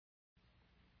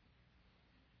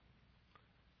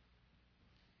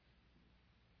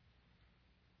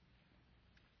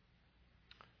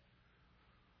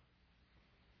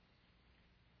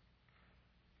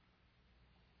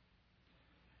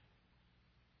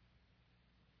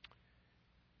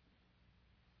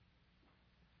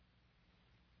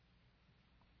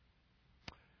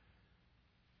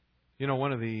You know,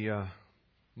 one of the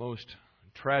most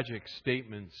tragic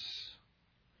statements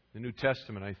in the New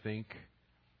Testament, I think,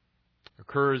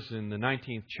 occurs in the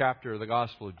 19th chapter of the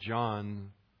Gospel of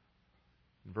John,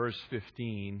 verse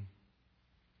 15,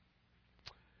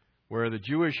 where the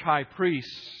Jewish high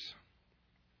priests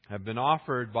have been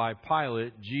offered by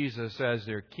Pilate Jesus as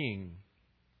their king.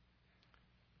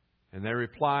 And they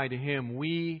reply to him,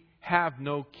 "We have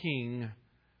no king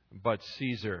but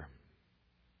Caesar."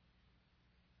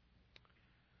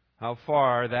 How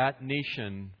far that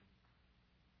nation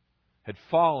had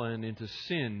fallen into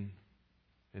sin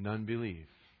and unbelief.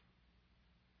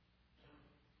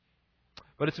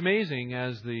 But it's amazing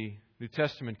as the New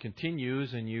Testament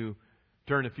continues and you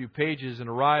turn a few pages and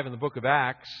arrive in the book of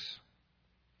Acts,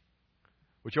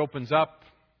 which opens up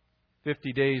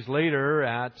 50 days later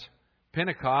at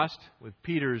Pentecost with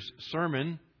Peter's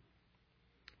sermon,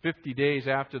 50 days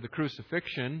after the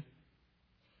crucifixion.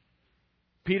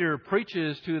 Peter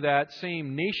preaches to that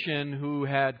same nation who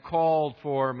had called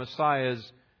for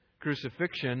Messiah's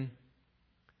crucifixion.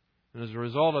 And as a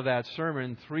result of that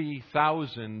sermon,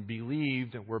 3,000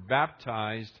 believed and were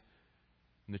baptized,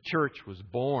 and the church was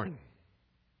born.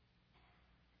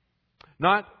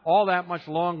 Not all that much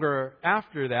longer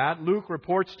after that, Luke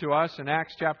reports to us in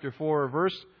Acts chapter 4,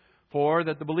 verse 4,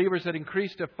 that the believers had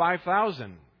increased to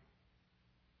 5,000.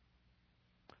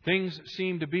 Things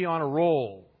seem to be on a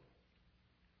roll.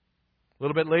 A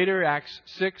little bit later, Acts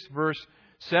 6, verse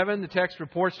 7, the text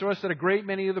reports to us that a great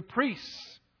many of the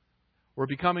priests were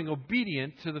becoming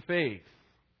obedient to the faith.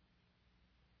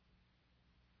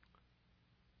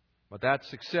 But that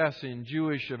success in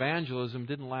Jewish evangelism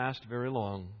didn't last very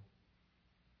long.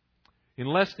 In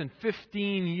less than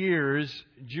 15 years,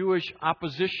 Jewish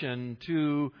opposition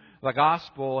to the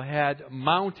gospel had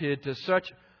mounted to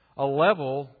such a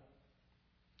level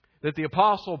that the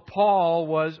Apostle Paul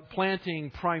was planting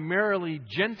primarily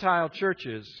Gentile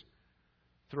churches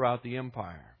throughout the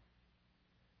empire.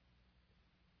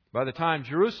 By the time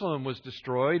Jerusalem was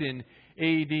destroyed in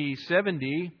AD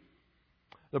 70,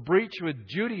 the breach with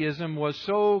Judaism was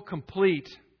so complete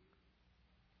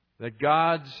that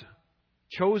God's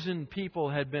chosen people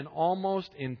had been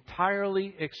almost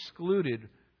entirely excluded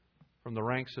from the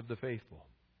ranks of the faithful.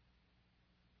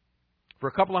 For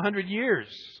a couple of hundred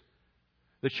years,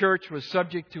 the church was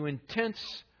subject to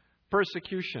intense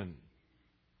persecution.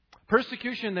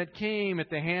 Persecution that came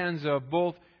at the hands of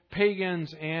both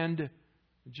pagans and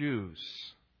Jews.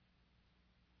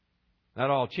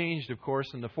 That all changed, of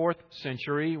course, in the 4th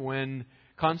century when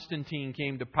Constantine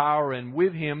came to power and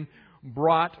with him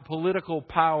brought political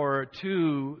power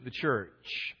to the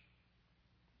church.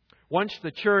 Once the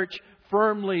church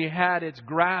firmly had its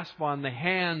grasp on the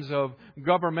hands of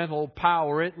governmental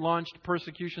power, it launched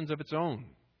persecutions of its own.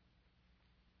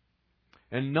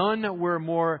 And none were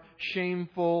more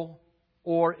shameful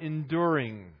or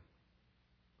enduring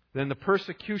than the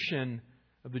persecution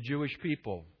of the Jewish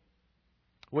people,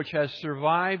 which has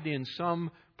survived in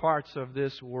some parts of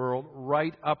this world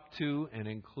right up to and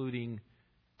including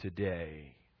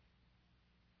today.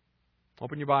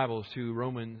 Open your Bibles to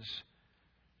Romans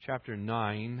chapter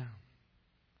 9.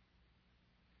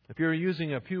 If you're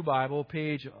using a Pew Bible,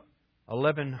 page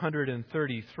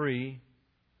 1133.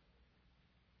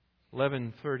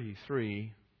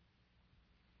 1133.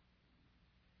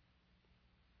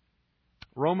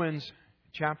 Romans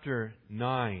chapter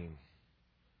 9.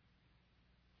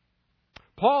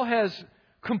 Paul has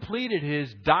completed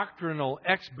his doctrinal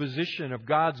exposition of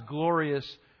God's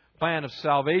glorious plan of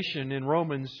salvation in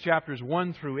Romans chapters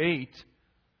 1 through 8.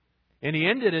 And he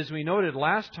ended, as we noted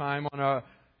last time, on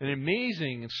an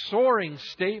amazing and soaring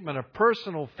statement of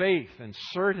personal faith and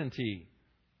certainty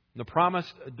in the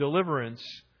promised deliverance.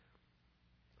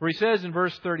 For he says in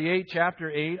verse 38, chapter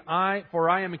 8, I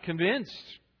am convinced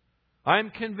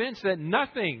that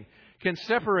nothing can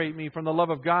separate me from the love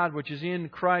of God which is in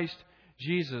Christ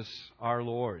Jesus our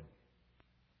Lord.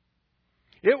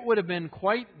 It would have been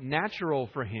quite natural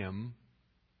for him,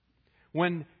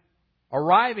 when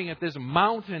arriving at this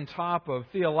mountaintop of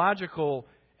theological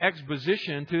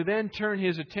exposition, to then turn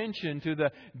his attention to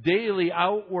the daily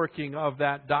outworking of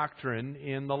that doctrine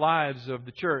in the lives of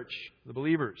the church, the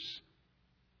believers.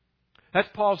 That's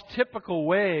Paul's typical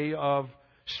way of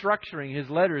structuring his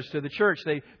letters to the church.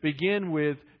 They begin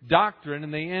with doctrine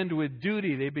and they end with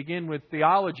duty. They begin with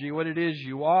theology, what it is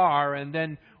you are, and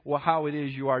then how it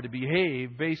is you are to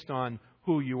behave based on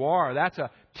who you are. That's a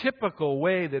typical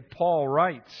way that Paul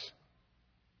writes.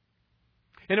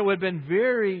 And it would have been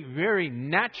very, very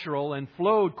natural and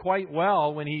flowed quite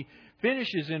well when he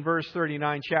finishes in verse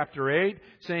 39, chapter 8,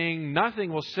 saying,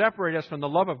 "Nothing will separate us from the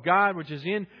love of God, which is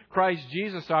in Christ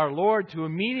Jesus our Lord," to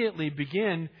immediately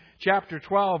begin chapter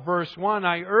 12, verse 1,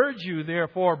 "I urge you,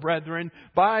 therefore, brethren,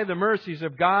 by the mercies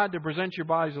of God, to present your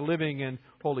bodies a living and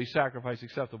holy sacrifice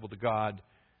acceptable to God,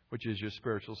 which is your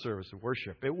spiritual service of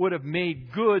worship." It would have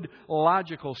made good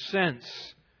logical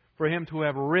sense for him to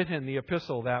have written the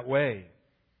epistle that way.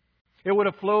 It would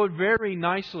have flowed very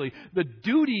nicely. The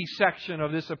duty section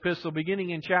of this epistle,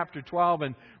 beginning in chapter 12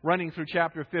 and running through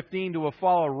chapter 15, to have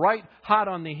followed right hot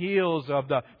on the heels of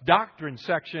the doctrine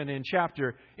section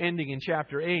ending in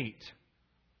chapter 8.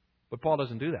 But Paul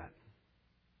doesn't do that.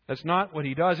 That's not what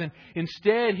he does. And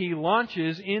instead, he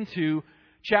launches into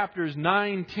chapters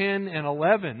 9, 10, and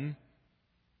 11,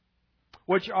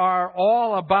 which are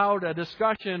all about a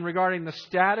discussion regarding the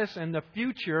status and the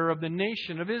future of the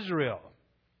nation of Israel.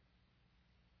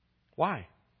 Why?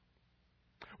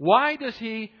 Why does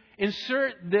he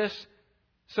insert this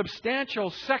substantial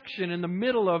section in the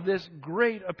middle of this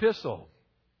great epistle?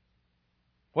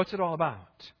 What's it all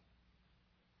about?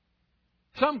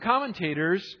 Some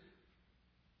commentators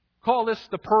call this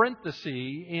the parenthesis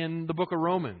in the book of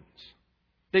Romans.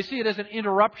 They see it as an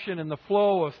interruption in the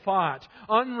flow of thought,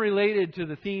 unrelated to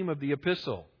the theme of the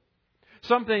epistle.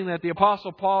 Something that the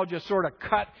Apostle Paul just sort of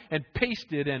cut and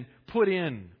pasted and put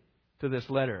in to this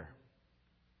letter.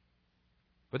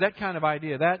 But that kind of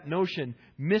idea, that notion,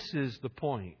 misses the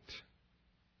point.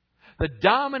 The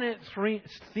dominant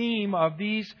theme of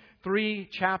these three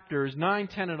chapters, 9,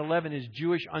 10, and 11, is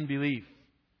Jewish unbelief.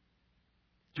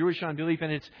 Jewish unbelief.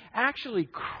 And it's actually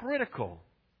critical,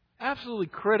 absolutely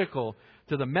critical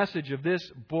to the message of this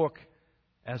book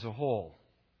as a whole.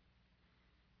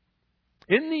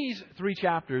 In these three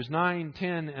chapters, 9,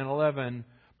 10, and 11,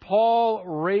 Paul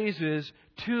raises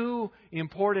two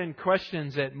important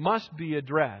questions that must be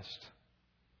addressed.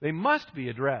 They must be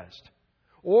addressed,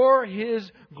 or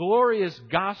his glorious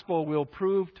gospel will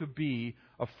prove to be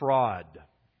a fraud.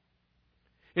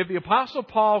 If the Apostle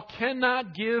Paul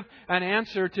cannot give an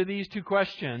answer to these two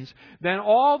questions, then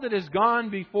all that has gone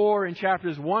before in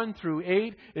chapters 1 through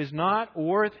 8 is not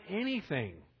worth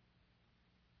anything.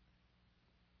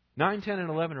 9, 10,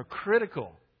 and 11 are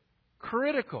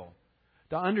critical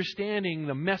to understanding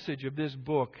the message of this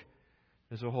book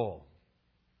as a whole.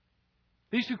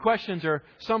 These two questions are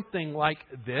something like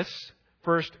this.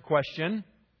 First question: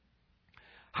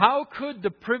 how could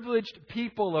the privileged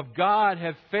people of God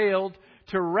have failed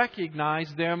to recognize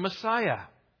their Messiah?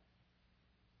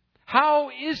 How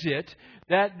is it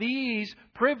that these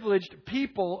privileged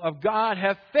people of God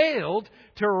have failed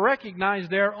to recognize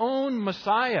their own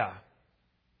Messiah?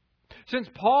 Since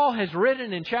Paul has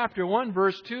written in chapter 1,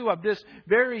 verse 2 of this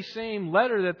very same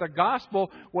letter that the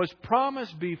gospel was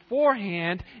promised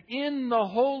beforehand in the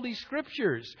Holy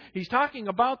Scriptures. He's talking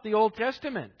about the Old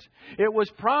Testament. It was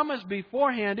promised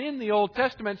beforehand in the Old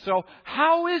Testament. So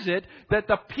how is it that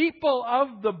the people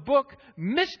of the book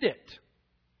missed it?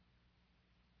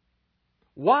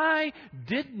 Why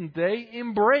didn't they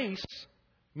embrace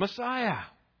Messiah?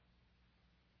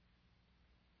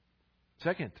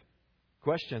 Second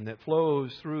question that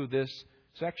flows through this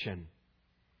section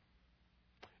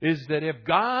is that if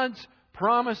God's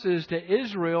promises to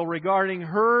Israel regarding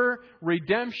her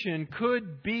redemption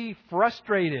could be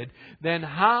frustrated, then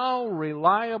how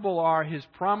reliable are His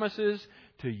promises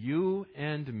to you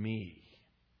and me?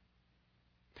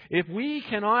 If we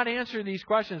cannot answer these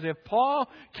questions, if Paul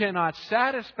cannot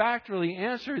satisfactorily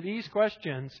answer these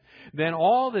questions, then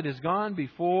all that has gone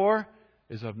before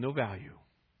is of no value.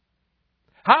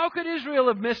 How could Israel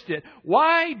have missed it?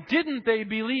 Why didn't they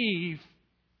believe?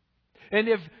 And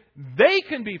if they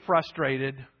can be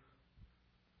frustrated,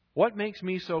 what makes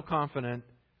me so confident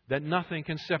that nothing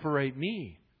can separate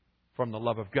me from the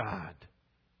love of God,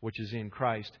 which is in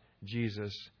Christ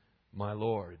Jesus my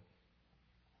Lord?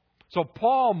 So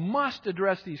Paul must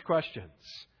address these questions.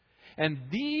 And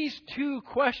these two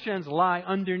questions lie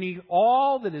underneath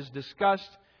all that is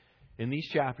discussed in these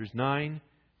chapters 9,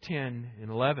 10, and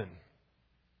 11.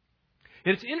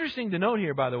 It's interesting to note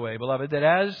here, by the way, beloved, that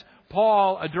as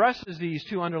Paul addresses these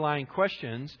two underlying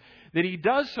questions, that he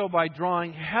does so by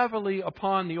drawing heavily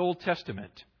upon the Old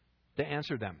Testament to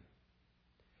answer them.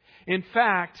 In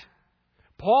fact,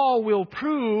 Paul will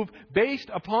prove,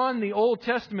 based upon the Old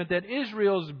Testament, that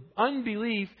Israel's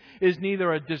unbelief is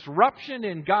neither a disruption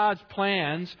in God's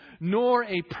plans nor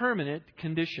a permanent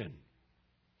condition.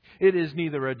 It is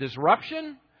neither a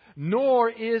disruption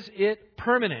nor is it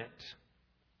permanent.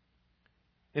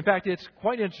 In fact, it's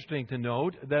quite interesting to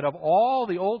note that of all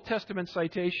the Old Testament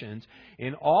citations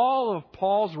in all of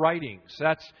Paul's writings,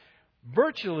 that's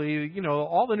virtually,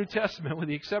 all the New Testament with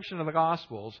the exception of the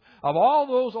Gospels, of all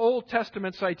those Old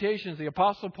Testament citations the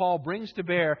Apostle Paul brings to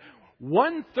bear,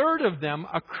 1/3 of them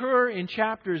occur in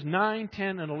chapters 9,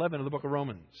 10, and 11 of the book of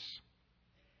Romans.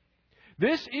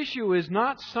 This issue is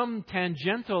not some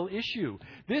tangential issue.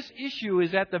 This issue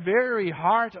is at the very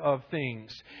heart of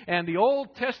things. And the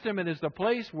Old Testament is the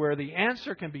place where the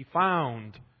answer can be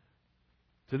found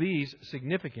to these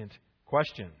significant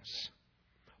questions.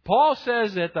 Paul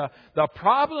says that the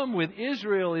problem with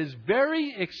Israel is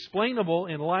very explainable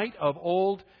in light of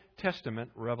Old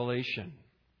Testament revelation.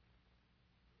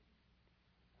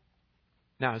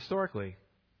 Now, historically,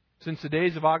 since the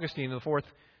days of Augustine in the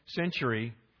 4th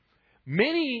century,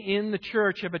 many in the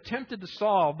church have attempted to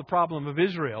solve the problem of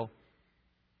Israel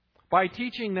by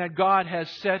teaching that God has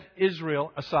set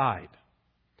Israel aside.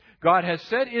 God has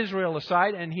set Israel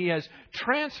aside, and He has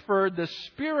transferred the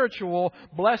spiritual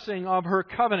blessing of her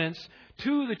covenants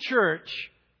to the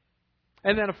church,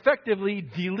 and then effectively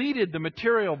deleted the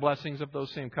material blessings of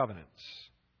those same covenants.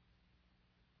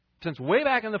 Since way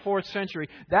back in the 4th century,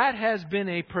 that has been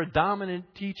a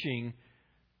predominant teaching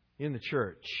in the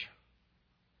church.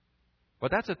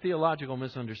 But that's a theological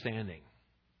misunderstanding.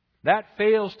 That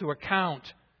fails to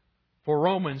account for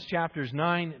Romans chapters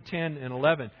 9, 10, and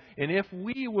 11. And if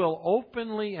we will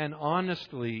openly and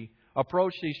honestly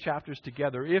approach these chapters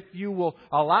together, if you will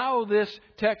allow this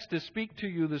text to speak to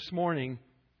you this morning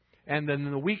and then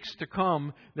in the weeks to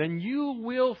come, then you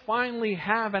will finally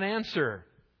have an answer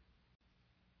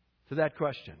to that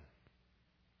question.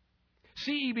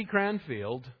 C.E.B.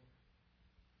 Cranfield,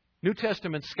 New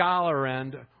Testament scholar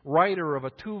and writer of a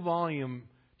 2-volume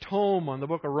tome on the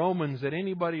book of Romans that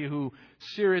anybody who's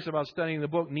serious about studying the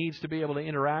book needs to be able to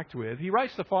interact with. He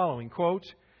writes the following, quote,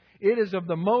 "It is of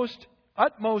the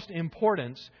utmost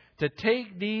importance to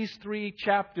take these 3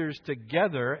 chapters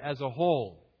together as a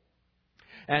whole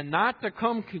and not to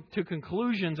come to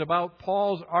conclusions about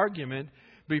Paul's argument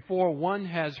before one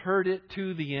has heard it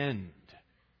to the end."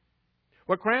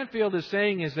 What Cranfield is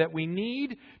saying is that we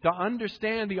need to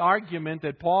understand the argument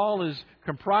that Paul is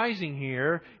comprising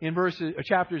here in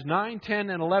chapters 9, 10,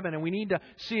 and 11, and we need to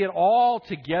see it all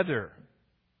together.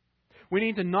 We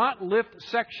need to not lift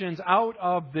sections out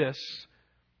of this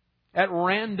at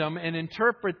random and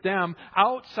interpret them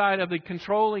outside of the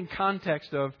controlling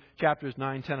context of chapters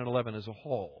 9, 10, and 11 as a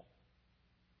whole.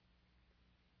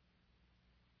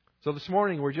 So this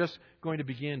morning we're just going to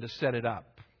begin to set it up.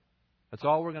 That's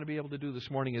all we're going to be able to do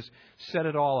this morning is set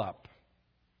it all up.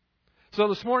 So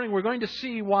this morning we're going to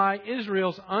see why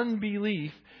Israel's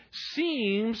unbelief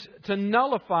seems to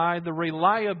nullify the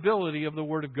reliability of the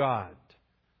Word of God,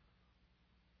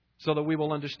 so that we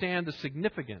will understand the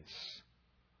significance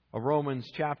of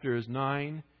Romans chapters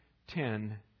 9,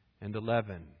 10, and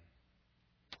 11.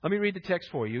 Let me read the text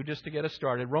for you just to get us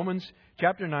started. Romans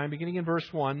chapter 9, beginning in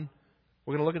verse 1.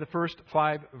 We're going to look at the first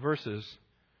 5 verses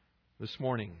this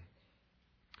morning.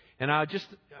 And I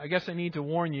guess I need to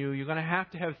warn you, you're going to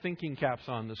have thinking caps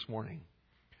on this morning.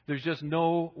 There's just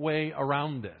no way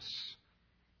around this.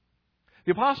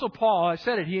 The Apostle Paul, I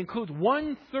said it, he includes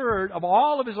 1/3 of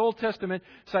all of his Old Testament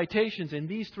citations in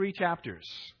these 3 chapters.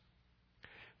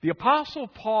 The Apostle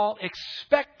Paul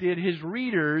expected his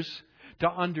readers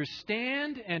to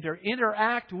understand and to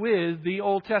interact with the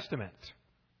Old Testament.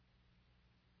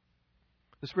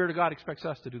 The Spirit of God expects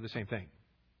us to do the same thing.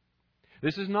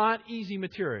 This is not easy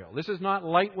material. This is not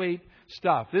lightweight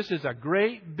stuff. This is a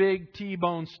great big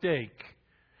T-bone steak.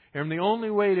 And the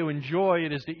only way to enjoy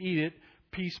it is to eat it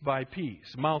piece by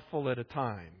piece, mouthful at a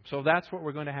time. So that's what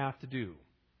we're going to have to do.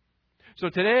 So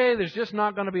today, there's just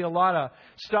not going to be a lot of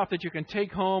stuff that you can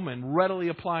take home and readily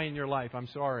apply in your life. I'm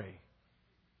sorry.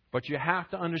 But you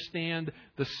have to understand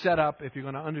the setup if you're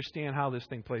going to understand how this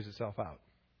thing plays itself out.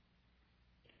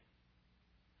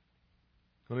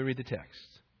 Let me read the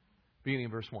text. Beginning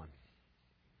in verse 1.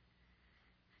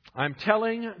 I'm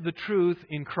telling the truth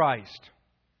in Christ.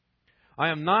 I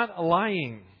am not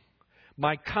lying.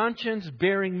 My conscience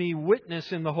bearing me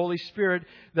witness in the Holy Spirit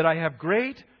that I have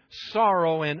great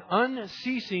sorrow and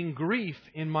unceasing grief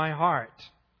in my heart.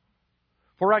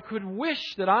 For I could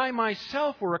wish that I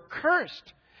myself were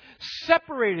accursed,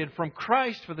 separated from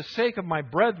Christ for the sake of my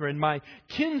brethren, my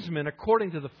kinsmen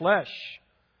according to the flesh,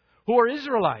 who are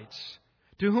Israelites,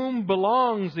 to whom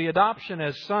belongs the adoption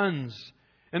as sons,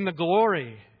 and the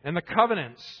glory, and the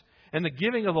covenants, and the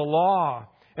giving of the law,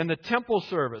 and the temple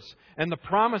service, and the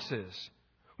promises,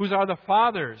 whose are the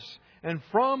fathers, and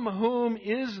from whom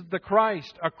is the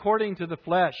Christ according to the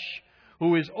flesh,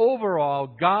 who is over all,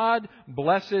 God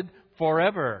blessed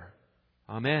forever.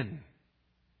 Amen.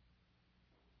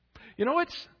 You know,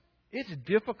 it's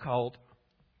difficult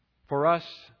for us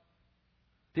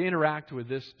to interact with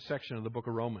this section of the book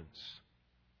of Romans.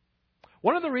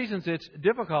 One of the reasons it's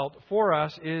difficult for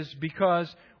us is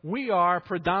because we are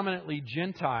predominantly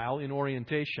Gentile in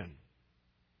orientation.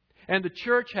 And the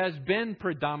church has been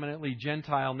predominantly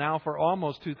Gentile now for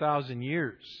almost 2,000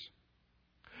 years.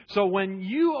 So when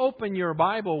you open your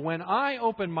Bible, when I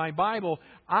open my Bible,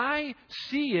 I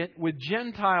see it with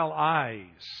Gentile eyes.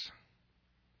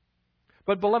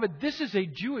 But beloved, this is a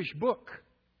Jewish book.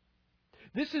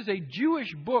 This is a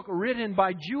Jewish book written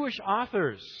by Jewish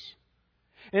authors.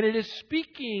 And it is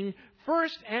speaking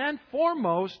first and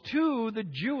foremost to the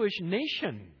Jewish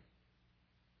nation.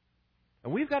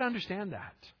 And we've got to understand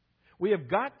that. We have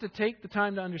got to take the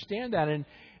time to understand that. And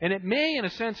it may, in a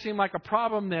sense, seem like a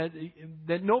problem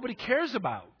that nobody cares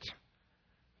about.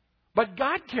 But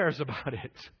God cares about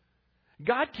it.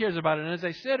 God cares about it. And as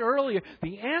I said earlier,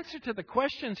 the answer to the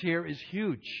questions here is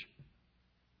huge.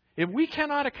 If we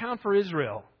cannot account for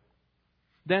Israel,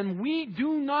 then we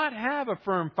do not have a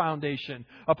firm foundation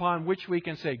upon which we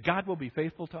can say, God will be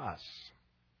faithful to us.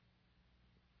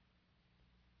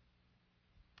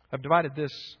 I've divided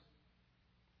this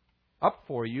up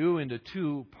for you into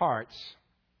two parts.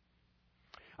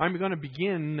 I'm going to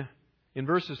begin in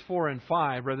verses 4 and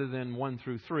 5 rather than 1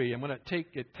 through 3. I'm going to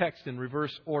take a text in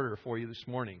reverse order for you this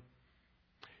morning.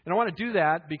 And I want to do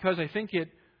that because I think it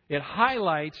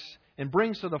highlights and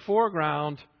brings to the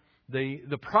foreground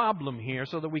the problem here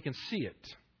so that we can see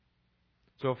it.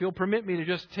 So if you'll permit me to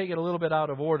just take it a little bit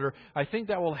out of order, I think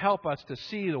that will help us to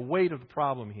see the weight of the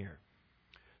problem here.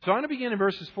 So I'm going to begin in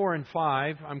verses 4 and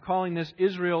 5. I'm calling this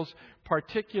Israel's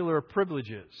particular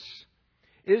privileges.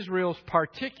 Israel's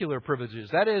particular privileges.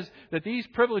 That is, that these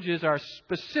privileges are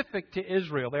specific to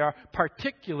Israel. They are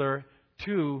particular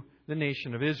to the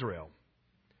nation of Israel.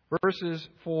 Verses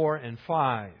 4 and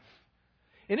 5.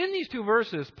 And in these two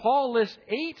verses, Paul lists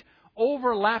 8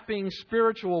 overlapping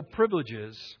spiritual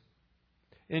privileges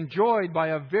enjoyed by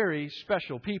a very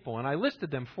special people. And I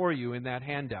listed them for you in that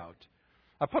handout.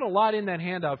 I put a lot in that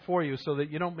handout for you so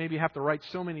that you don't maybe have to write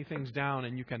so many things down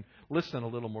and you can listen a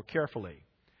little more carefully.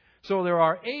 So there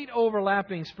are 8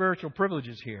 overlapping spiritual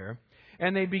privileges here.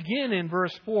 And they begin in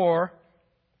verse 4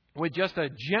 with just a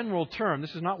general term.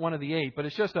 This is not one of the 8, but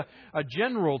it's just a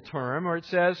general term where it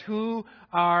says, who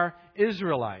are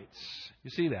Israelites?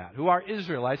 You see that? Who are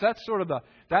Israelites? That's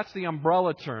that's the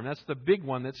umbrella term. That's the big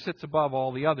one that sits above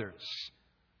all the others.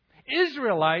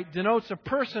 Israelite denotes a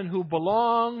person who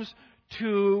belongs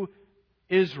to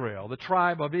Israel, the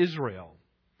tribe of Israel.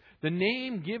 The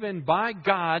name given by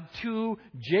God to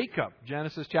Jacob,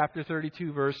 Genesis chapter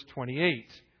 32, verse 28,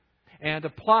 and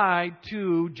applied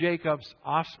to Jacob's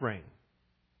offspring.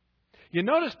 You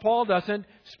notice Paul doesn't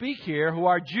speak here who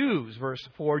are Jews, verse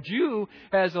 4. Jew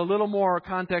has a little more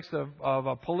context of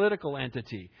a political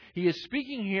entity. He is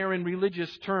speaking here in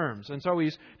religious terms, and so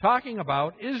he's talking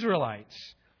about Israelites.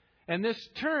 And this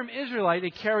term Israelite,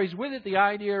 it carries with it the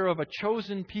idea of a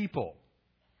chosen people.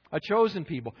 A chosen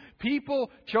people.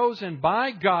 People chosen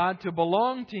by God to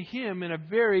belong to Him in a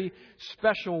very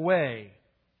special way.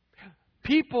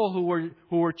 People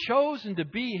who were chosen to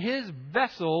be His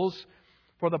vessels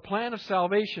for the plan of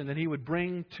salvation that He would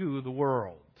bring to the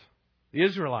world. The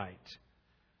Israelite.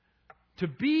 To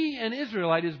be an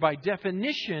Israelite is by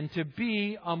definition to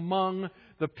be among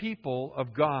the people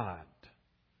of God.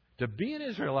 To be an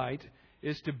Israelite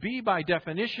is to be by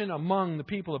definition among the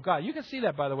people of God. You can see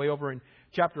that, by the way, over in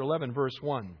chapter 11, verse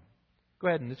 1. Go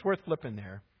ahead, and it's worth flipping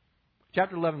there.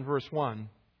 Chapter 11, verse 1.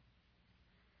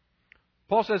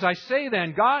 Paul says, I say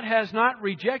then, God has not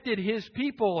rejected His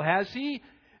people, has He?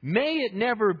 May it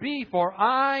never be, for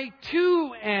I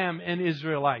too am an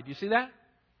Israelite. You see that?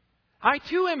 I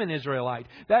too am an Israelite.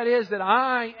 That is, that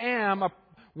I am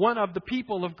one of the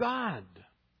people of God.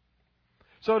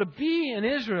 So to be an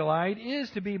Israelite is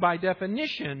to be, by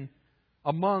definition,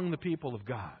 among the people of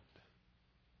God.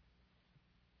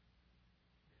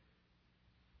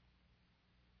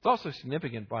 It's also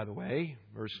significant, by the way,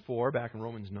 verse 4, back in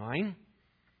Romans 9,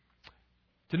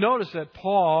 to notice that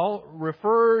Paul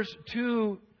refers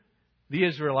to the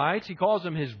Israelites. He calls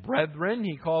them his brethren.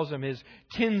 He calls them his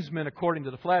kinsmen according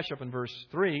to the flesh up in verse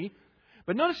 3.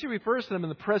 But notice he refers to them in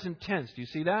the present tense. Do you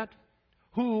see that?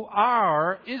 Who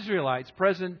are Israelites,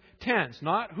 present tense.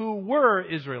 Not who were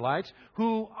Israelites,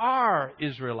 who are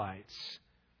Israelites.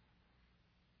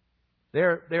 They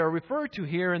are referred to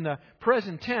here in the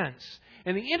present tense.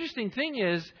 And the interesting thing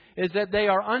is that they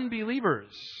are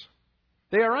unbelievers.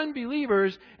 They are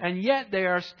unbelievers, and yet they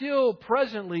are still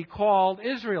presently called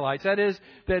Israelites. That is,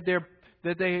 that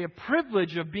their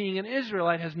privilege of being an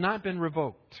Israelite has not been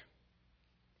revoked.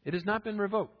 It has not been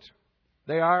revoked.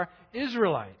 They are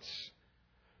Israelites.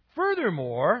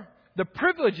 Furthermore, the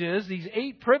privileges, these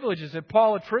 8 privileges that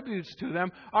Paul attributes to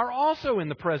them, are also in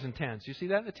the present tense. You see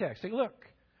that in the text. Take a look.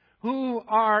 Who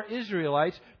are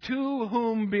Israelites, to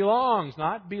whom belongs,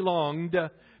 not belonged,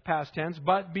 past tense,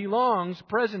 but belongs,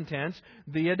 present tense,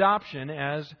 the adoption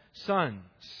as sons.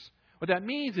 What that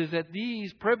means is that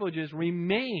these privileges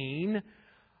remain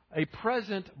a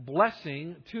present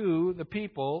blessing to the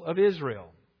people of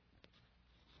Israel.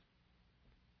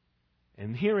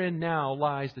 And herein now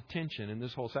lies the tension in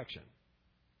this whole section.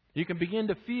 You can begin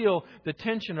to feel the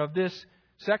tension of this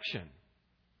section.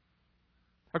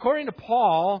 According to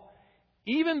Paul,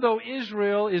 even though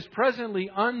Israel is presently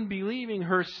unbelieving,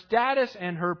 her status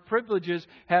and her privileges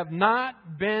have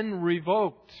not been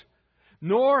revoked,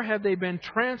 nor have they been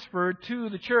transferred to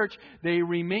the church. They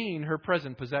remain her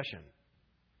present possession.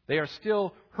 They are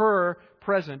still her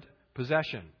present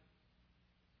possession.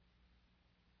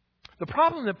 The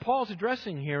problem that Paul's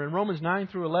addressing here in Romans 9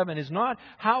 through 11 is not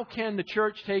how can the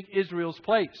church take Israel's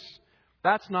place.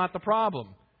 That's not the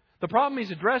problem. The problem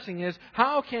he's addressing is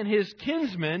how can his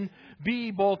kinsmen be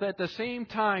both at the same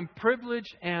time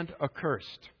privileged and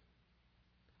accursed?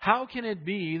 How can it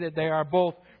be that they are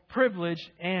both privileged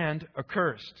and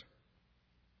accursed?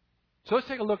 So let's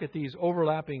take a look at these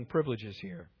overlapping privileges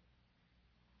here.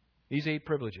 These 8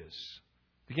 privileges.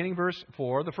 Beginning verse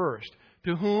 4, the first.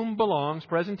 To whom belongs,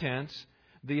 present tense,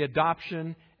 the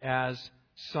adoption as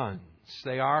sons.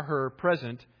 They are her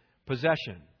present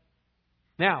possession.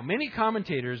 Now, many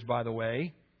commentators, by the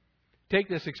way, take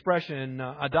this expression,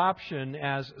 adoption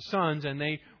as sons, and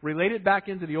they relate it back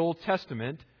into the Old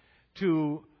Testament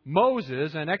to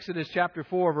Moses in Exodus chapter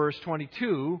 4, verse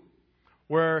 22,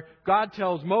 where God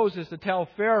tells Moses to tell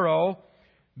Pharaoh,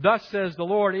 "Thus says the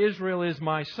Lord, Israel is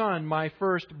my son, my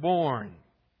firstborn."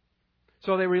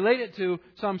 So they relate it to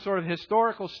some sort of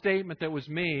historical statement that was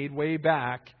made way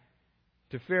back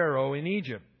to Pharaoh in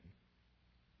Egypt.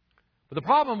 But the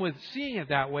problem with seeing it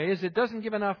that way is it doesn't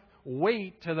give enough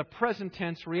weight to the present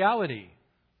tense reality.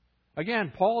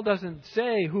 Again, Paul doesn't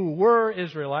say who were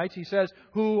Israelites. He says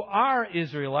who are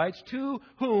Israelites, to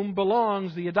whom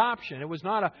belongs the adoption. It was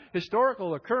not a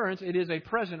historical occurrence. It is a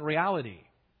present reality.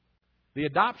 The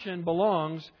adoption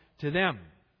belongs to them.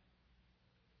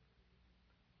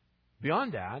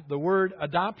 Beyond that, the word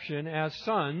adoption as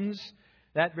sons,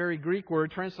 that very Greek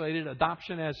word translated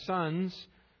adoption as sons,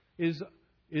 is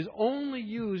only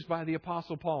used by the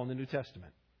Apostle Paul in the New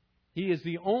Testament. He is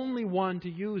the only one to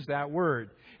use that word.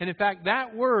 And in fact,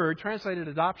 that word, translated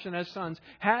adoption as sons,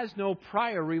 has no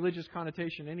prior religious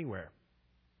connotation anywhere.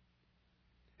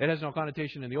 It has no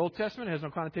connotation in the Old Testament. It has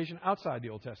no connotation outside the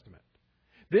Old Testament.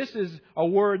 This is a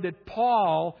word that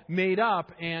Paul made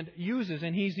up and uses,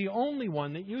 and he's the only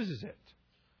one that uses it.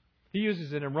 He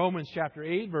uses it in Romans chapter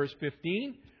 8, verse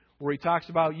 15, where he talks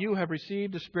about you have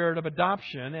received the spirit of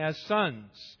adoption as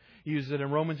sons. He uses it in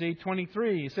Romans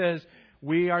 8:23. He says,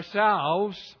 we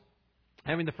ourselves,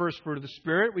 having the first fruit of the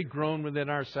Spirit, we groan within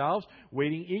ourselves,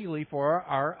 waiting eagerly for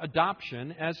our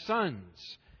adoption as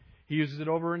sons. He uses it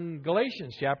over in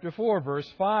Galatians chapter 4,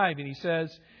 verse 5, and he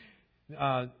says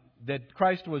that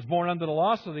Christ was born under the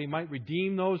law so that He might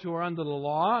redeem those who are under the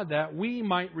law, that we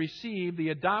might receive the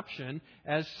adoption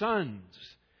as sons.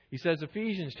 He says,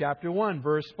 Ephesians chapter 1,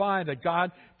 verse 5, that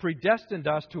God predestined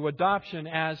us to adoption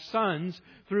as sons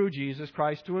through Jesus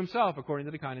Christ to Himself, according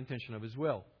to the kind intention of His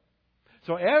will.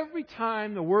 So every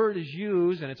time the word is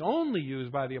used, and it's only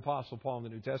used by the Apostle Paul in the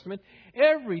New Testament,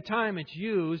 every time it's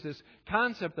used, this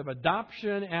concept of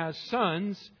adoption as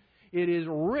sons, it is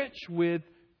rich with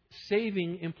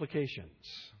saving implications.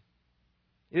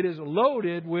 It is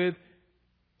loaded with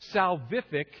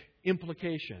salvific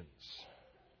implications.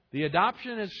 The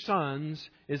adoption as sons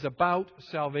is about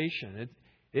salvation.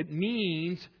 It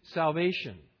means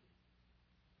salvation.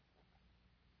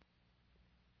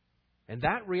 And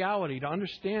that reality, to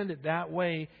understand it that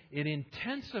way, it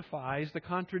intensifies the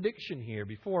contradiction here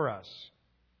before us.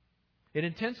 It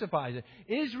intensifies it.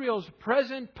 Israel's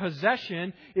present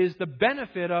possession is the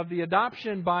benefit of the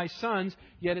adoption by sons,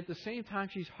 yet at the same time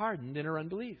she's hardened in her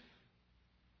unbelief.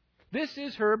 This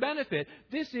is her benefit.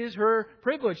 This is her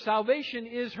privilege. Salvation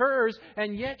is hers,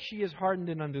 and yet she is hardened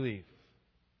in unbelief.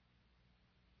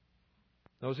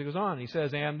 Notice he goes on. He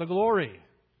says, and the glory.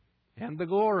 And the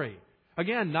glory.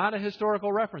 Again, not a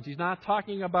historical reference. He's not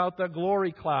talking about the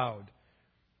glory cloud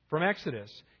from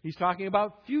Exodus. He's talking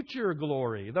about future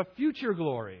glory. The future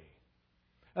glory.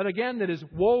 And again, that is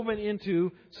woven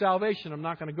into salvation. I'm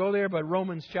not going to go there, but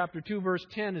Romans chapter 2, verse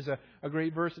 10 is a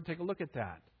great verse to take a look at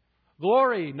that.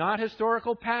 Glory, not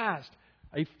historical past.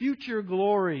 A future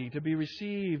glory to be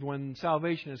received when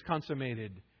salvation is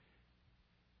consummated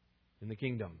in the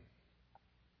kingdom.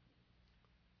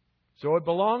 So it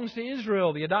belongs to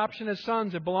Israel, the adoption as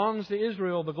sons. It belongs to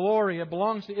Israel, the glory. It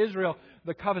belongs to Israel,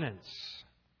 the covenants.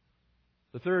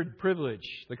 The third privilege,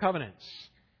 the covenants.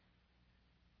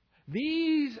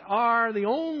 These are the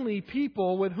only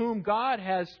people with whom God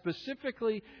has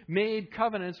specifically made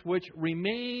covenants which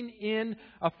remain in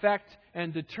effect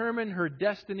and determine her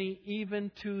destiny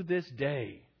even to this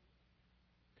day.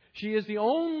 She is the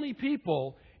only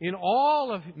people in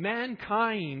all of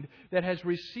mankind that has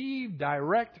received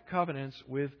direct covenants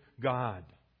with God.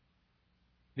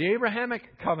 The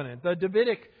Abrahamic covenant, the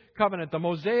Davidic covenant, the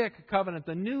Mosaic covenant,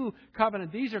 the new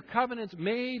covenant, these are covenants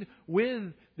made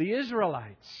with the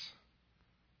Israelites.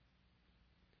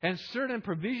 And certain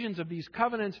provisions of these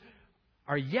covenants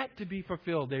are yet to be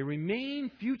fulfilled. They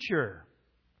remain future.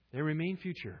 They remain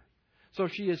future. So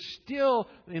she is still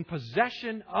in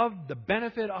possession of the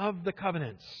benefit of the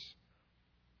covenants.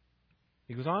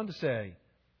 He goes on to say,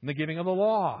 in the giving of the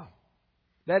law,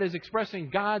 that is expressing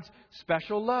God's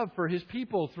special love for His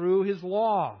people through His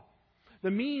law. The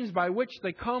means by which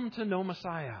they come to know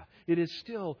Messiah. It is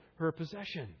still her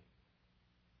possession.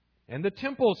 And the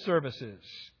temple services.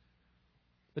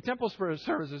 The temple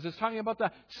services is talking about the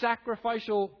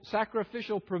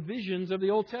sacrificial provisions of the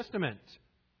Old Testament.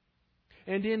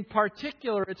 And in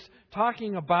particular, it's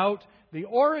talking about the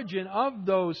origin of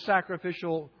those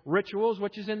sacrificial rituals,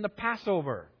 which is in the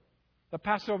Passover. The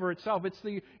Passover itself,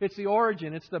 it's the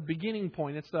origin, it's the beginning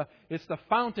point, it's the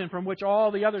fountain from which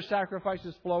all the other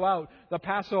sacrifices flow out, the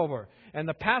Passover. And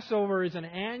the Passover is an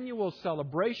annual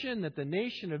celebration that the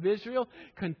nation of Israel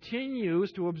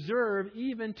continues to observe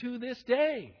even to this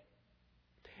day.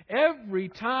 Every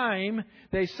time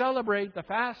they celebrate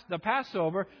the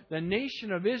Passover, the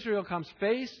nation of Israel comes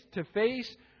face to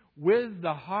face with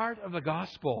the heart of the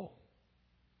gospel.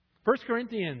 1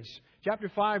 Corinthians chapter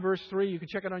 5, verse 3, you can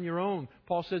check it on your own.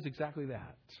 Paul says exactly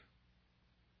that.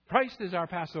 Christ is our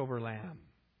Passover lamb.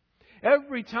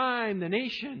 Every time the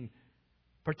nation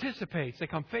participates, they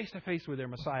come face to face with their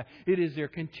Messiah. It is their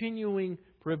continuing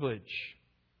privilege.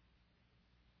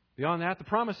 Beyond that, the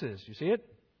promises. You see it?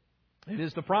 It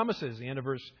is the promises, the end of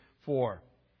verse 4.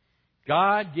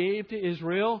 God gave to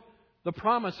Israel the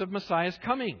promise of Messiah's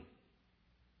coming.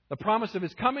 The promise of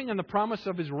His coming and the promise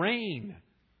of His reign.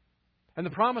 And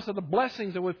the promise of the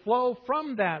blessings that would flow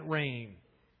from that reign.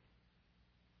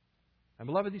 And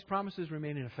beloved, these promises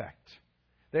remain in effect.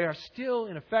 They are still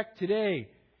in effect today.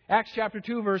 Acts chapter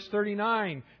 2, verse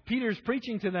 39. Peter's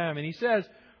preaching to them, and he says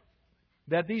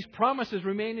that these promises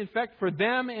remain in effect for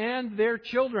them and their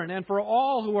children, and for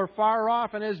all who are far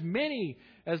off, and as many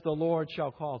as the Lord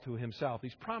shall call to Himself.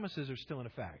 These promises are still in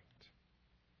effect.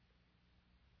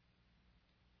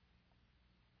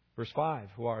 Verse 5,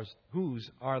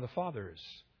 whose are the fathers?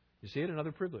 You see it?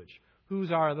 Another privilege.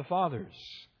 Whose are the fathers?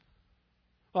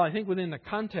 Well, I think within the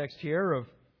context here of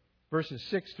verses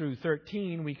 6 through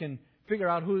 13, we can figure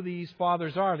out who these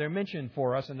fathers are. They're mentioned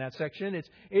for us in that section. It's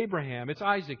Abraham, it's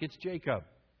Isaac, it's Jacob.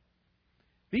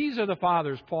 These are the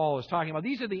fathers Paul is talking about.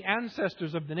 These are the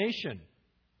ancestors of the nation.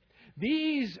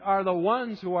 These are the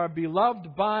ones who are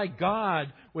beloved by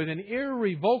God with an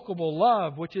irrevocable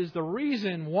love, which is the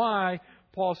reason why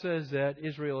Paul says that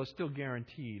Israel is still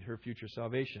guaranteed her future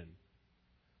salvation.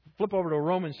 Flip over to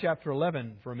Romans chapter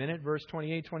 11 for a minute, verse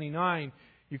 28, 29.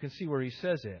 You can see where he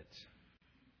says it.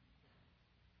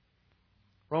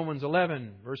 Romans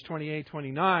 11, verse 28,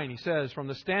 29, he says, from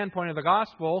the standpoint of the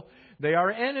gospel, they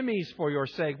are enemies for your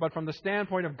sake, but from the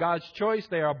standpoint of God's choice,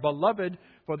 they are beloved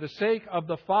for the sake of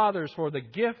the fathers, for the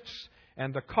gifts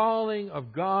and the calling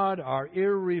of God are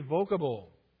irrevocable.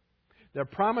 Their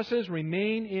promises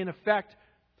remain in effect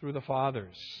through the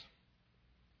fathers.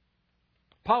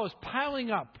 Paul is piling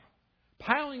up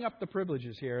the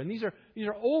privileges here, and these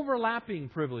are overlapping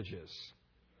privileges.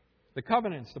 The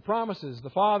covenants, the promises,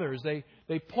 the fathers,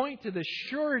 they point to the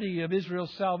surety of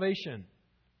Israel's salvation.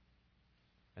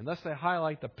 And thus they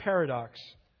highlight the paradox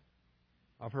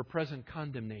of her present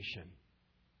condemnation.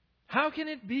 How can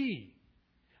it be?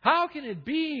 How can it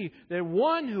be that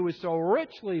one who is so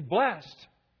richly blessed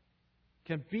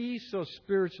can be so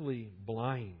spiritually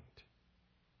blind?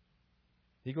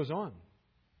 He goes on.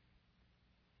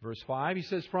 Verse 5, he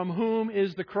says, from whom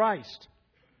is the Christ?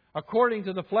 According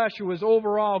to the flesh, who is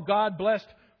over all, God blessed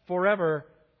forever.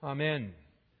 Amen.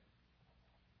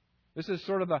 This is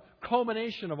sort of the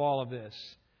culmination of all of this.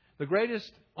 The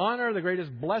greatest honor, the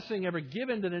greatest blessing ever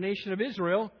given to the nation of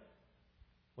Israel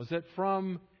was that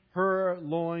from her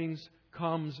loins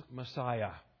comes Messiah.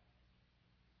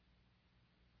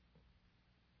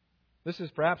 This is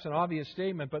perhaps an obvious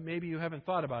statement, but maybe you haven't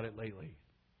thought about it lately.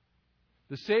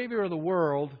 The Savior of the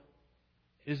world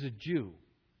is a Jew.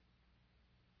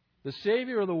 The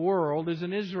Savior of the world is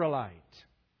an Israelite.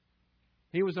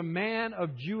 He was a man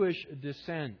of Jewish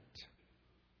descent,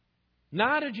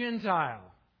 not a Gentile.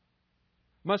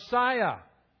 Messiah,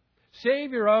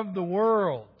 Savior of the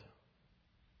world,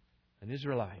 an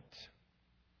Israelite.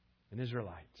 An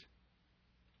Israelite.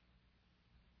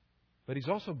 But He's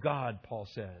also God, Paul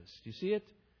says. Do you see it?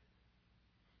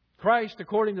 Christ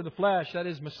according to the flesh, that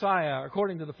is Messiah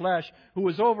according to the flesh, who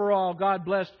is overall God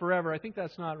blessed forever. I think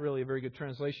that's not really a very good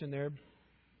translation there.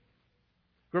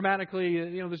 Grammatically,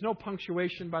 there's no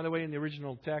punctuation, by the way, in the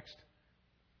original text.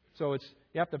 So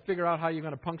you have to figure out how you're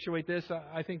going to punctuate this.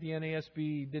 I think the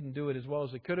NASB didn't do it as well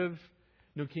as it could have.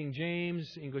 New King James,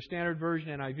 English Standard Version,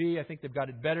 NIV, I think they've got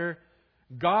it better.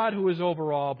 God who is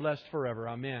overall blessed forever.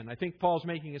 Amen. I think Paul's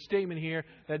making a statement here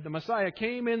that the Messiah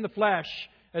came in the flesh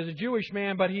as a Jewish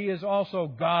man, but He is also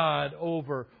God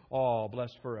over all,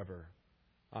 blessed forever.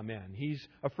 Amen. He's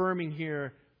affirming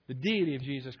here the deity of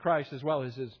Jesus Christ as well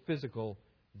as His physical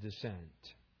descent.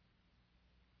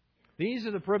 These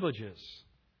are the privileges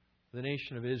of the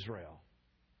nation of Israel.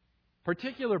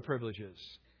 Particular privileges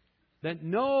that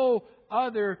no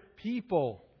other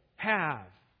people have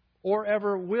or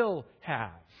ever will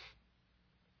have.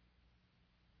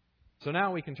 So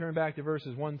now we can turn back to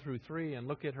verses 1 through 3 and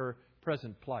look at her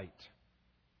present plight.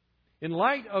 In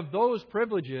light of those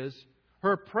privileges,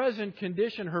 her present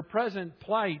condition, her present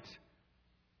plight,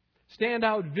 stand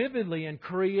out vividly and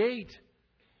create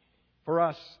for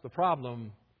us the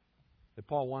problem that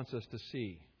Paul wants us to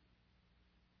see.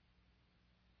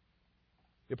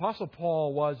 The Apostle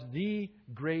Paul was the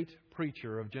great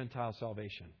preacher of Gentile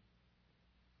salvation.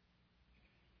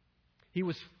 He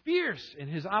was fierce in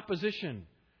his opposition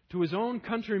to his own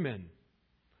countrymen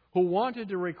who wanted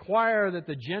to require that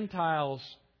the Gentiles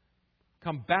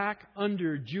come back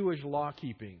under Jewish law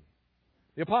keeping.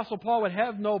 The Apostle Paul would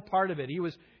have no part of it.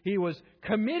 He was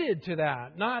committed to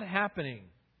that not happening.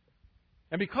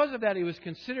 And because of that, he was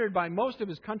considered by most of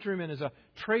his countrymen as a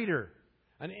traitor,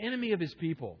 an enemy of his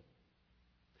people.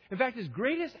 In fact, his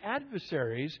greatest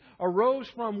adversaries arose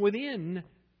from within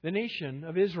the nation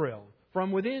of Israel,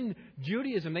 from within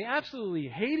Judaism. They absolutely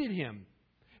hated him.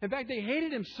 In fact, they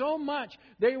hated him so much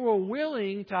they were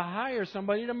willing to hire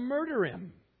somebody to murder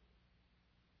him.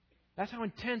 That's how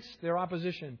intense their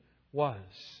opposition was.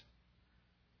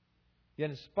 Yet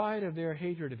in spite of their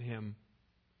hatred of him,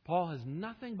 Paul has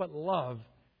nothing but love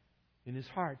in his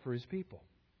heart for his people.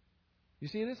 You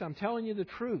see this? I'm telling you the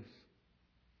truth.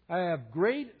 I have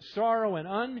great sorrow and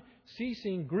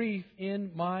unceasing grief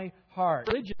in my heart.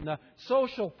 Religion, the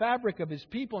social fabric of his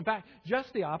people, in fact,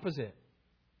 just the opposite.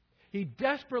 He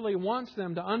desperately wants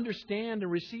them to understand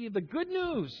and receive the good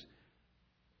news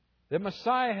that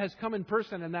Messiah has come in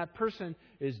person, and that person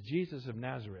is Jesus of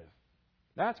Nazareth.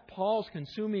 That's Paul's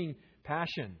consuming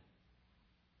passion.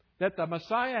 That the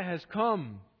Messiah has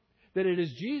come, that it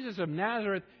is Jesus of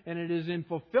Nazareth, and it is in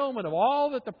fulfillment of all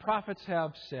that the prophets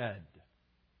have said.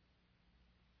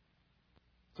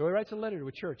 So he writes a letter to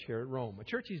a church here at Rome, a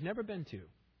church he's never been to,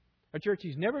 a church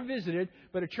he's never visited,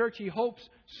 but a church he hopes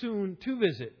soon to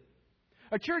visit.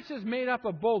 A church that's made up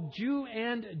of both Jew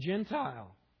and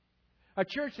Gentile. A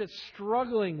church that's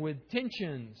struggling with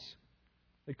tensions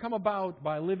that come about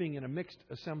by living in a mixed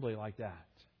assembly like that.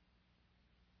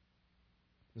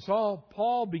 And so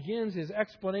Paul begins his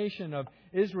explanation of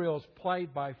Israel's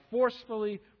plight by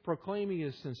forcefully proclaiming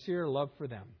his sincere love for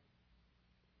them.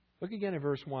 Look again at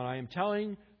verse 1. I am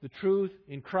telling the truth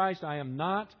in Christ. I am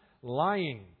not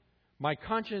lying. My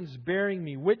conscience bearing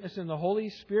me witness in the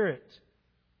Holy Spirit.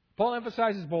 Paul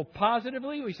emphasizes both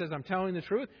positively, he says, I'm telling the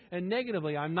truth, and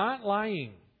negatively, I'm not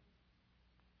lying.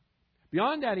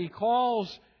 Beyond that, he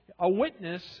calls a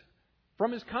witness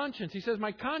from his conscience. He says,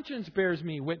 my conscience bears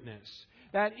me witness.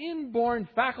 That inborn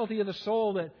faculty of the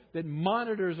soul that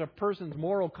monitors a person's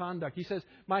moral conduct. He says,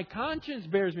 my conscience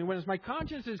bears me witness. My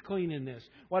conscience is clean in this.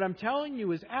 What I'm telling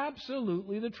you is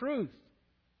absolutely the truth.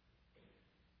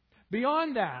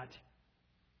 Beyond that,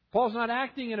 Paul's not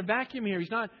acting in a vacuum here.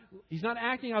 He's not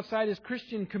acting outside his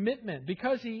Christian commitment.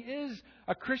 Because he is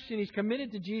a Christian, he's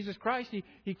committed to Jesus Christ.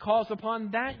 He calls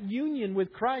upon that union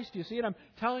with Christ. You see it? I'm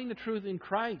telling the truth in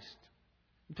Christ.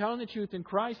 I'm telling the truth in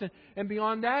Christ. And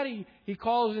beyond that, he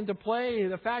calls into play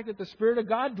the fact that the Spirit of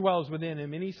God dwells within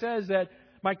him. And he says that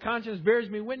my conscience bears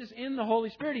me witness in the Holy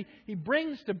Spirit. He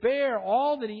brings to bear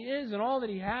all that He is and all that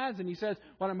He has. And He says,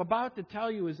 what I'm about to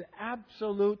tell you is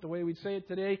absolute, the way we'd say it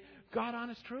today,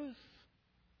 God-honest truth.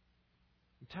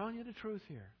 I'm telling you the truth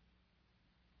here.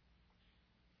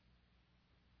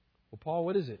 Well, Paul,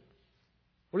 what is it?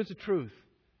 What is the truth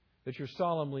that you're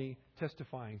solemnly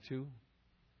testifying to?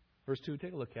 Verse 2,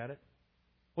 take a look at it.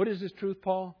 What is this truth,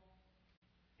 Paul?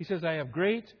 He says, I have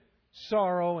great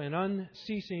sorrow and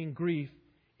unceasing grief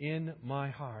in my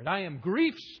heart. I am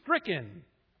grief-stricken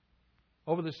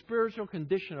over the spiritual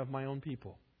condition of my own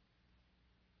people.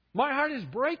 My heart is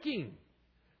breaking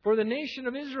for the nation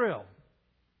of Israel.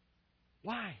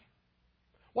 Why?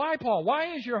 Why, Paul?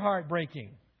 Why is your heart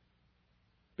breaking?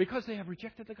 Because they have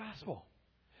rejected the gospel.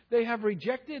 They have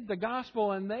rejected the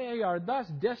gospel, and they are thus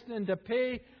destined to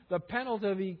pay the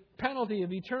penalty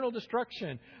of eternal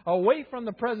destruction away from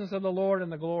the presence of the Lord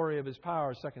and the glory of His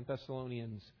power. 2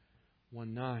 Thessalonians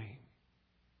 1:9.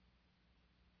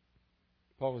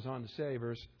 Paul goes on to say,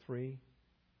 verse 3,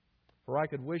 for I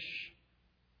could wish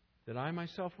that I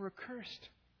myself were accursed,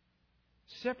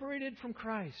 separated from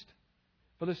Christ,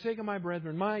 for the sake of my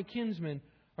brethren, my kinsmen,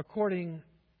 according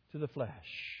to the flesh.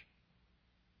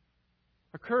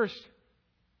 Accursed.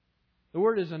 The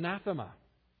word is anathema.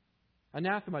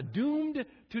 Anathema, doomed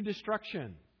to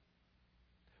destruction.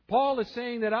 Paul is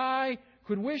saying that I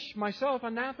could wish myself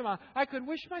anathema. I could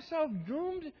wish myself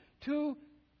doomed to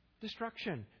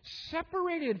destruction,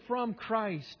 separated from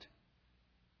Christ.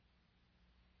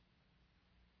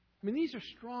 I mean, these are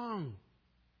strong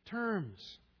terms.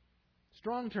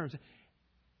 Strong terms.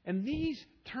 And these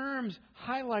terms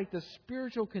highlight the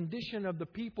spiritual condition of the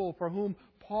people for whom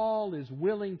Paul is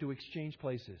willing to exchange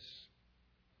places.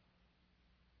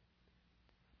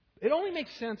 It only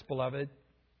makes sense, beloved,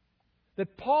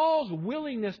 that Paul's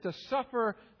willingness to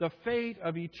suffer the fate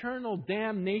of eternal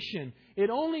damnation, it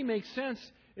only makes sense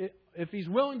if he's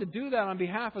willing to do that on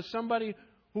behalf of somebody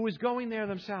who is going there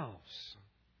themselves.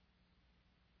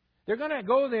 They're going to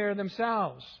go there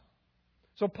themselves.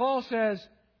 So Paul says,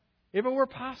 if it were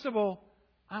possible,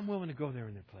 I'm willing to go there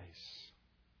in their place.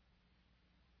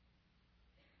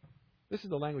 This is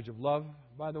the language of love,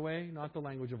 by the way, not the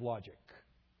language of logic.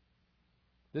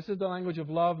 This is the language of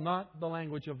love, not the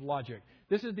language of logic.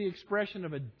 This is the expression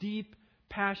of a deep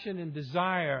passion and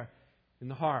desire in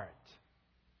the heart.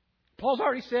 Paul's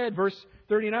already said, verse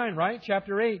 39, right?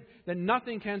 Chapter 8, that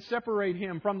nothing can separate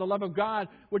him from the love of God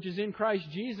which is in Christ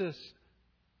Jesus.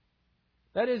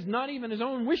 That is, not even his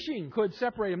own wishing could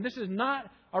separate him. This is not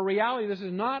a reality. This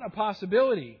is not a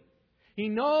possibility. He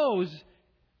knows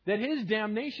that his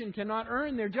damnation cannot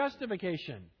earn their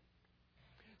justification.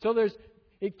 So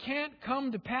it can't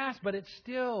come to pass, but it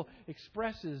still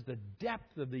expresses the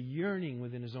depth of the yearning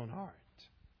within his own heart.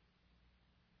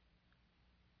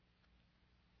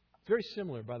 It's very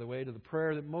similar, by the way, to the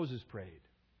prayer that Moses prayed.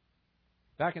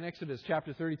 Back in Exodus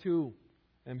chapter 32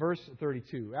 and verse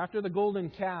 32. After the golden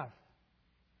calf,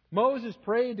 Moses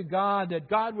prayed to God that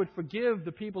God would forgive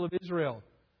the people of Israel.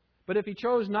 But if he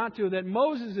chose not to, that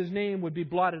Moses' name would be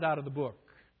blotted out of the book.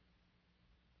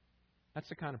 That's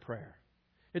the kind of prayer.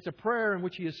 It's a prayer in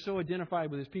which he is so identified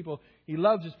with his people. He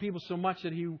loves his people so much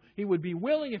that he would be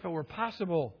willing, if it were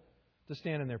possible, to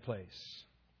stand in their place.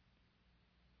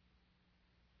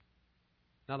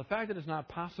 Now, the fact that it's not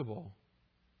possible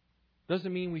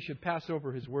doesn't mean we should pass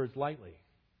over his words lightly.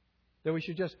 That we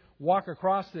should just walk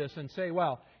across this and say,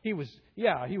 well, he was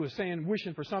saying,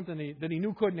 wishing for something that he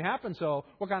knew couldn't happen, so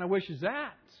what kind of wish is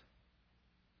that?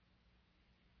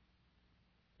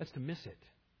 That's to miss it.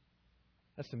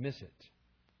 That's to miss it.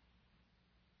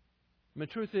 And the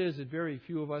truth is that very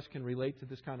few of us can relate to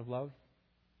this kind of love.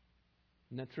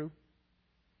 Isn't that true?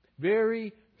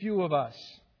 Very few of us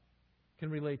can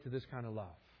relate to this kind of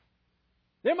love.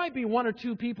 There might be one or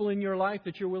two people in your life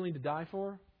that you're willing to die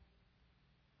for.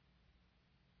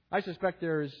 I suspect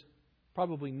there is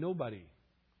probably nobody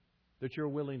that you're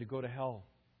willing to go to hell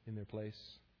in their place.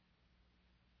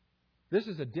 This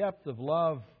is a depth of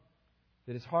love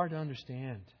that is hard to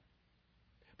understand.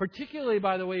 Particularly,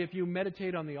 by the way, if you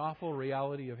meditate on the awful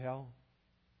reality of hell.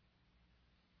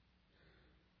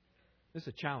 This is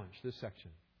a challenge, this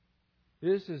section.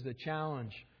 This is the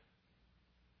challenge.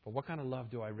 But what kind of love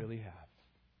do I really have?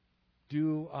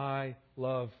 Do I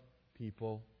love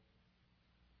people?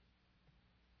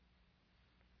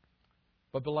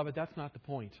 But, beloved, that's not the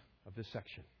point of this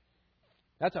section.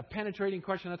 That's a penetrating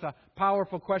question. That's a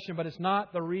powerful question, but it's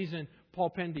not the reason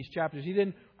Paul penned these chapters. He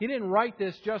didn't write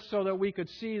this just so that we could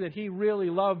see that he really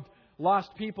loved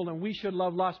lost people and we should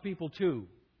love lost people too.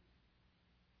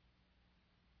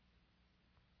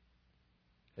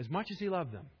 As much as he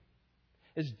loved them,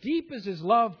 as deep as His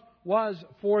love was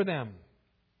for them.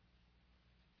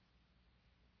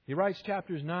 He writes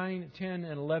chapters 9, 10,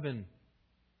 and 11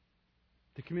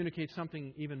 to communicate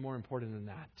something even more important than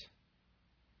that.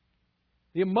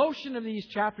 The emotion of these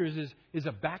chapters is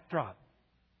a backdrop.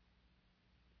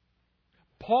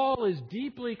 Paul is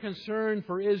deeply concerned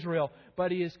for Israel,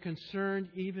 but he is concerned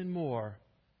even more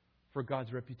for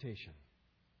God's reputation.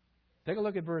 Take a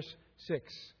look at verse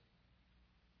 6.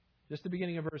 Just the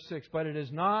beginning of verse 6. But it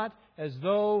is not as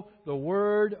though the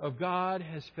Word of God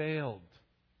has failed.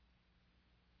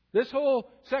 This whole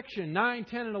section, 9,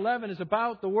 10, and 11, is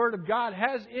about the Word of God.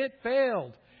 Has it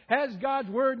failed? Has God's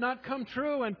Word not come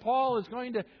true? And Paul is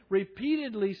going to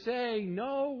repeatedly say,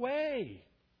 no way.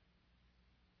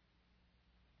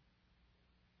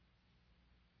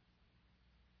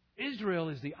 Israel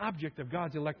is the object of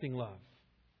God's electing love.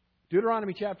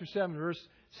 Deuteronomy chapter 7, verse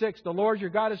 6, the Lord your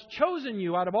God has chosen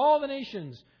you out of all the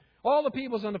nations, all the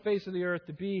peoples on the face of the earth,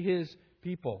 to be His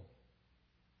people.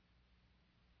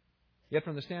 Yet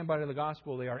from the standpoint of the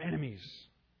gospel, they are enemies.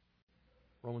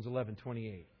 Romans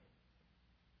 11:28.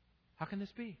 How can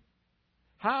this be?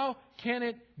 How can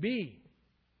it be?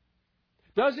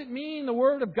 Does it mean the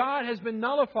Word of God has been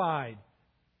nullified?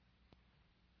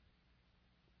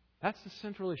 That's the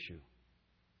central issue.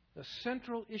 The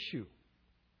central issue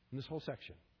in this whole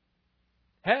section.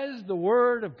 Has the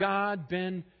Word of God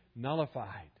been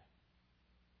nullified?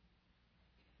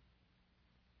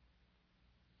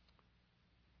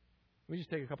 Let me just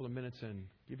take a couple of minutes and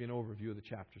give you an overview of the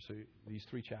chapters, so these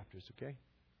 3 chapters, okay?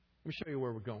 Let me show you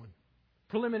where we're going.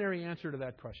 Preliminary answer to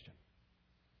that question.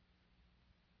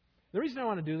 The reason I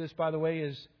want to do this, by the way,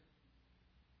 is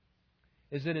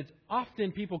that it's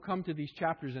often people come to these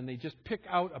chapters and they just pick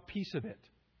out a piece of it.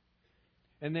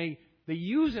 And they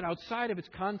use it outside of its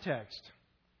context.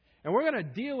 And we're going to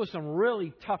deal with some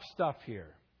really tough stuff here.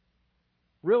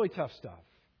 Really tough stuff.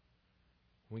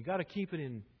 We've got to keep it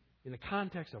in the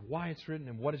context of why it's written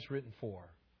and what it's written for.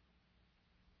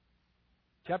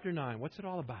 Chapter 9, what's it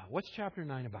all about? What's chapter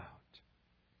 9 about?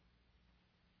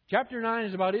 Chapter 9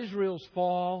 is about Israel's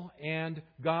fall and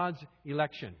God's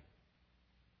election.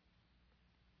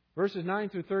 Verses 9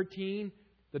 through 13,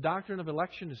 the doctrine of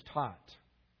election is taught.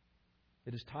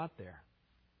 It is taught there.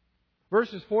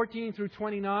 Verses 14 through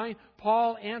 29,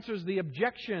 Paul answers the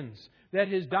objections that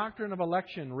his doctrine of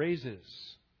election raises.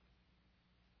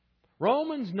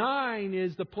 Romans 9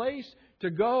 is the place to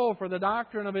go for the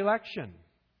doctrine of election.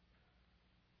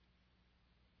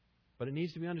 But it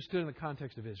needs to be understood in the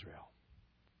context of Israel.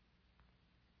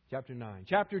 Chapter 9.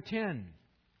 Chapter 10.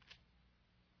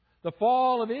 The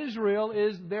fall of Israel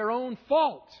is their own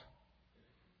fault.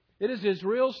 It is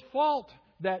Israel's fault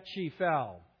that she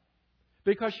fell,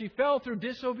 because she fell through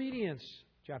disobedience.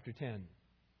 Chapter 10.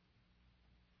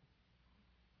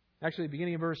 Actually,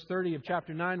 beginning of verse 30 of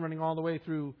chapter 9, running all the way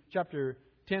through chapter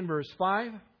 10, verse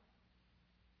 5.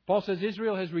 Paul says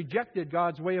Israel has rejected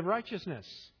God's way of righteousness.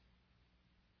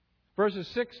 Verses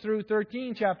 6 through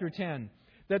 13, chapter 10.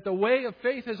 That the way of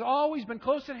faith has always been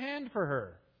close at hand for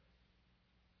her.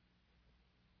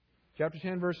 Chapter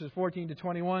 10, verses 14 to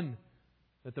 21.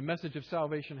 That the message of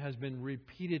salvation has been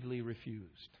repeatedly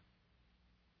refused.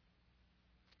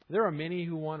 There are many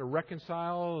who want to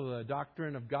reconcile the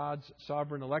doctrine of God's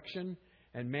sovereign election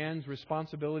and man's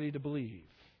responsibility to believe.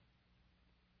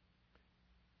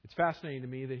 It's fascinating to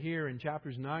me that here in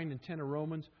chapters 9 and 10 of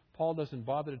Romans, Paul doesn't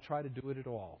bother to try to do it at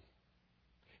all.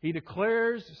 He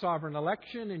declares sovereign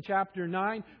election in chapter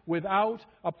 9 without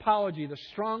apology. The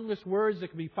strongest words that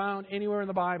can be found anywhere in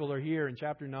the Bible are here in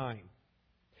chapter 9.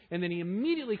 And then he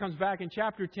immediately comes back in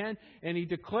chapter 10 and he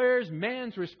declares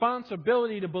man's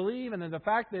responsibility to believe, and then the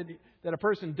fact that a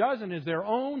person doesn't is their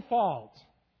own fault.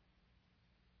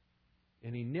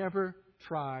 And he never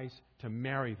tries to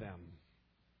marry them.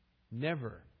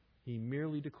 Never. He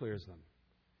merely declares them.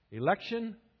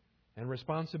 Election and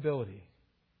responsibility.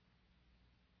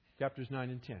 Chapters 9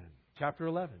 and 10. Chapter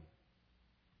 11.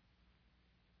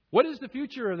 What is the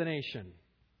future of the nation?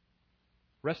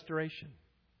 Restoration.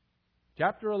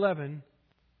 Chapter 11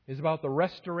 is about the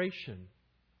restoration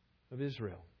of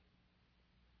Israel.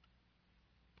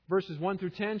 Verses 1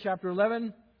 through 10, chapter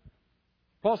 11,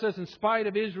 Paul says, in spite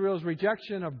of Israel's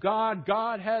rejection of God,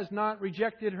 God has not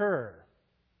rejected her.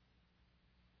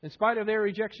 In spite of their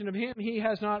rejection of Him, He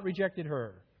has not rejected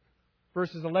her.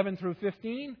 Verses 11 through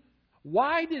 15,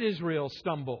 why did Israel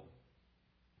stumble?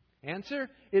 Answer,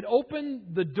 it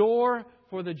opened the door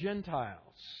for the Gentiles.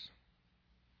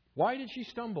 Why did she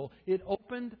stumble? It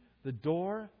opened the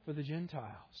door for the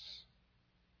Gentiles.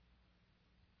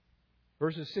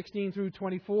 Verses 16 through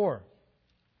 24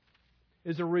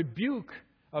 is a rebuke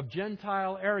of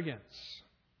Gentile arrogance.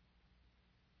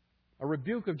 A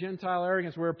rebuke of Gentile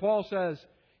arrogance where Paul says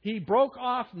he broke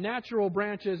off natural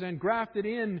branches and grafted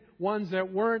in ones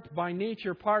that weren't by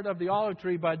nature part of the olive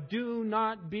tree, but do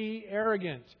not be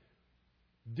arrogant.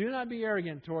 Do not be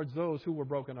arrogant towards those who were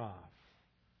broken off.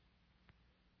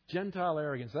 Gentile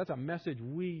arrogance, that's a message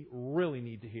we really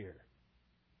need to hear.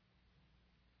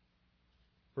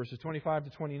 Verses 25 to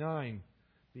 29,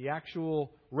 the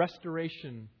actual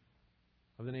restoration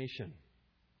of the nation.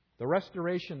 The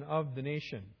restoration of the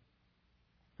nation.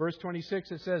 Verse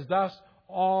 26, it says, "Thus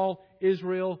all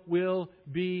Israel will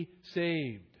be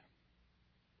saved."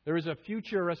 There is a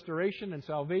future restoration and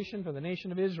salvation for the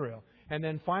nation of Israel. And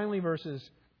then finally, verses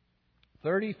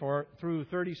 34 through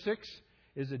 36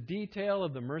 is a detail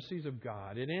of the mercies of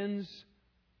God. It ends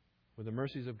with the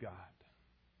mercies of God.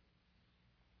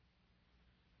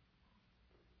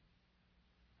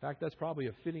 In fact, that's probably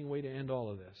a fitting way to end all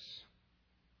of this.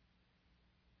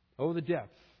 Oh, the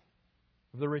depth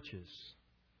of the riches,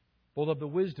 both of the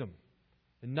wisdom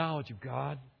and knowledge of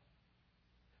God.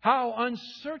 How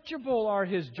unsearchable are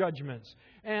His judgments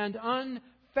and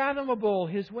unfathomable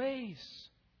His ways.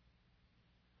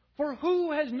 For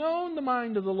who has known the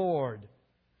mind of the Lord?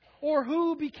 Or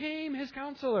who became His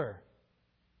counselor?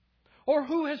 Or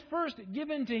who has first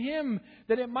given to Him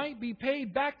that it might be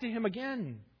paid back to Him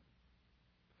again?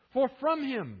 For from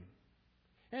Him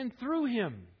and through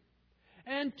Him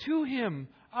and to Him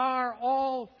are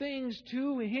all things.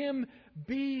 To Him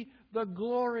be the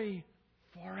glory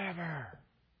forever.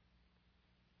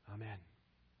 Amen.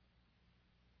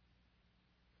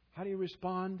 How do you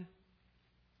respond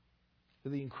to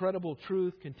the incredible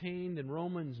truth contained in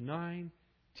Romans 9,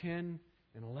 10,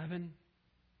 and 11?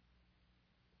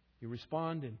 You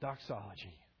respond in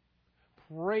doxology,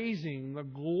 praising the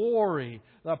glory,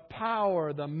 the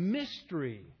power, the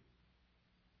mystery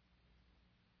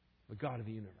of the God of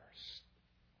the universe.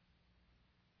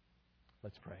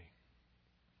 Let's pray.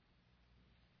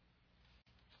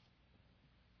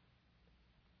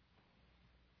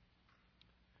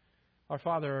 Our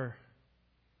Father,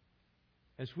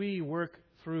 as we work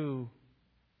through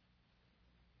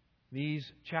these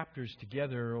chapters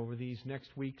together over these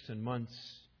next weeks and months,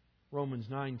 Romans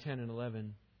 9, 10, and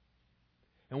 11,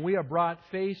 and we are brought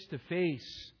face to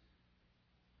face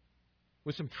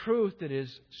with some truth that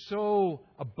is so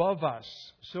above us,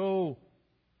 so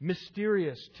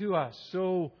mysterious to us,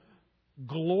 so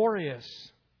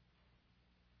glorious,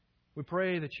 we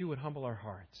pray that You would humble our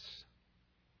hearts.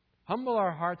 Humble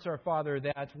our hearts, our Father,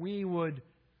 that we would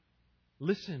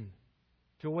listen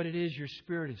to what it is Your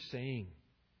Spirit is saying.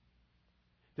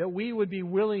 That we would be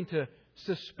willing to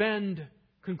suspend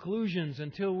conclusions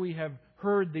until we have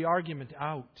heard the argument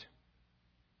out.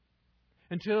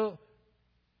 Until,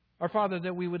 our Father,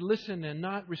 that we would listen and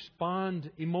not respond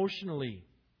emotionally,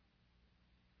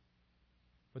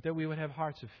 but that we would have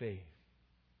hearts of faith.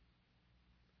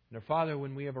 And our Father,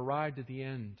 when we have arrived at the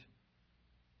end,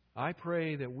 I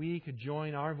pray that we could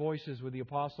join our voices with the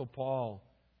Apostle Paul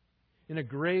in a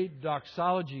great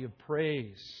doxology of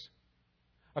praise,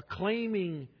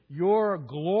 acclaiming Your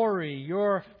glory,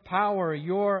 Your power,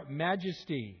 Your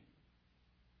majesty.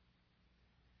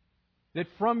 That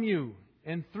from You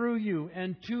and through You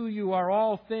and to You are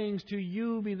all things. To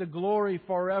You be the glory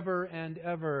forever and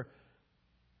ever.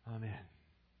 Amen.